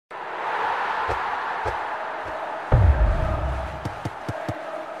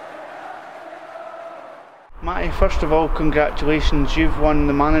Matty, first of all, congratulations. You've won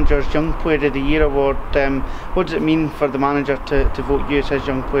the Manager's Young Player of the Year award. What does it mean for the manager to vote you as his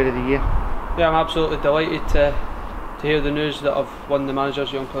Young Player of the Year? Yeah, I'm absolutely delighted to hear the news that I've won the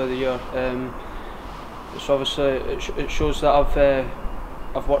Manager's Young Player of the Year. So obviously it shows that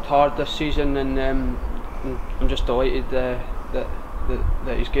I've worked hard this season, and I'm just delighted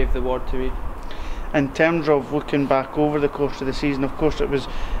that he's gave the award to me. In terms of looking back over the course of the season, of course it was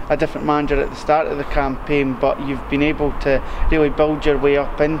a different manager at the start of the campaign, but you've been able to really build your way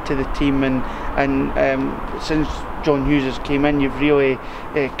up into the team, and since John Hughes has came in, you've really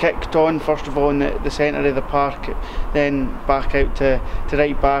kicked on, first of all in the centre of the park, then back out to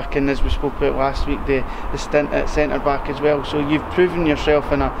right back, and as we spoke about last week, the stint at centre back as well. So you've proven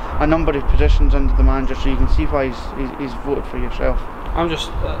yourself in a number of positions under the manager, so you can see why he's voted for yourself. I'm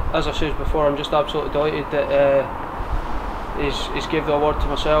just, as I said before, I'm just absolutely delighted that he's gave the award to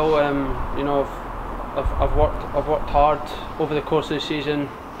myself. You know, I've worked hard over the course of the season,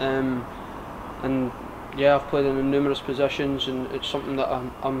 and yeah, I've played in numerous positions, and it's something that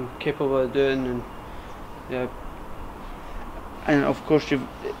I'm capable of doing, and yeah. And of course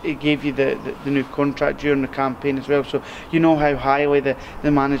it gave you the new contract during the campaign as well, so you know how highly the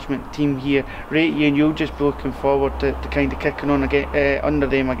management team here rate you, and you'll just be looking forward to kind of kicking on again under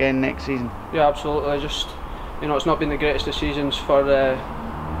them again next season. Yeah, absolutely. Just, you know, it's not been the greatest of seasons for the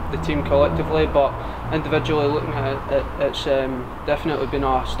team collectively, but individually looking at it, it's definitely been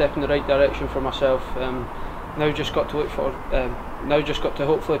a step in the right direction for myself. Now just got to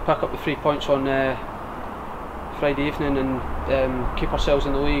hopefully pick up the 3 points on Friday evening and keep ourselves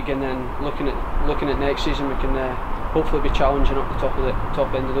in the league, and then looking at next season, we can hopefully be challenging up the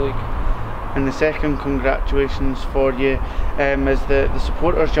top end of the league. And the second congratulations for you as the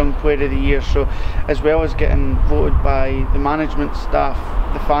Supporters Young Player of the Year. So as well as getting voted by the management staff,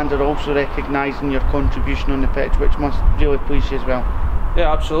 the fans are also recognising your contribution on the pitch, which must really please you as well.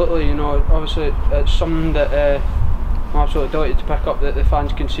 Yeah, absolutely. You know, obviously it's something that I'm absolutely delighted to pick up, that the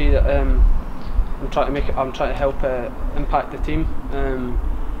fans can see that I'm trying to help impact the team.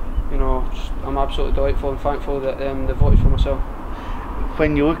 You know, I'm absolutely delightful and thankful that they voted for myself.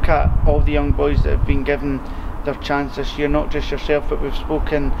 When you look at all the young boys that have been given their chance this year, not just yourself, but we've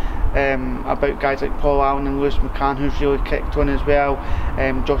spoken about guys like Paul Allen and Lewis McCann, who's really kicked on as well.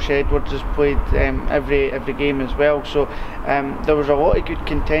 Josh Edwards has played every game as well. So there was a lot of good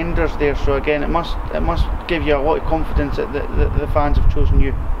contenders there. So again, it must give you a lot of confidence that the fans have chosen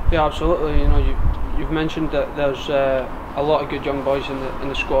you. Yeah, absolutely. You know, you've mentioned that there's a lot of good young boys in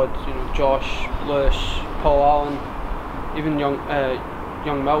the squad. You know, Josh, Lewis, Paul Allen, even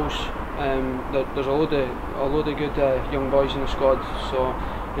young Mills. There's a load of good young boys in the squad. So,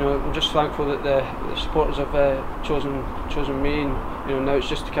 you know, I'm just thankful that the supporters have chosen me, and you know, now it's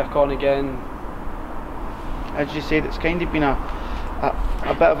just to kick on again. As you said, it's kind of been a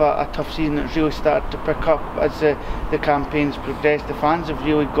bit of a tough season. It's really started to pick up as the campaign's progressed. The fans have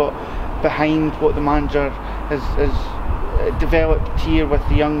really got behind what the manager has developed here with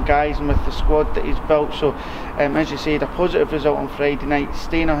the young guys and with the squad that he's built. So as you said, a positive result on Friday night,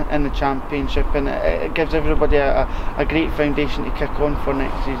 staying in the championship, and it gives everybody a great foundation to kick on for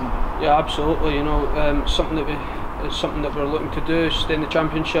next season. Yeah, absolutely. You know, it's something that we're looking to do, stay in the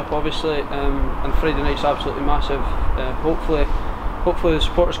championship obviously, and Friday night's absolutely massive. Hopefully the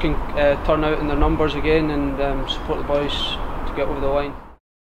supporters can turn out in their numbers again and support the boys to get over the line.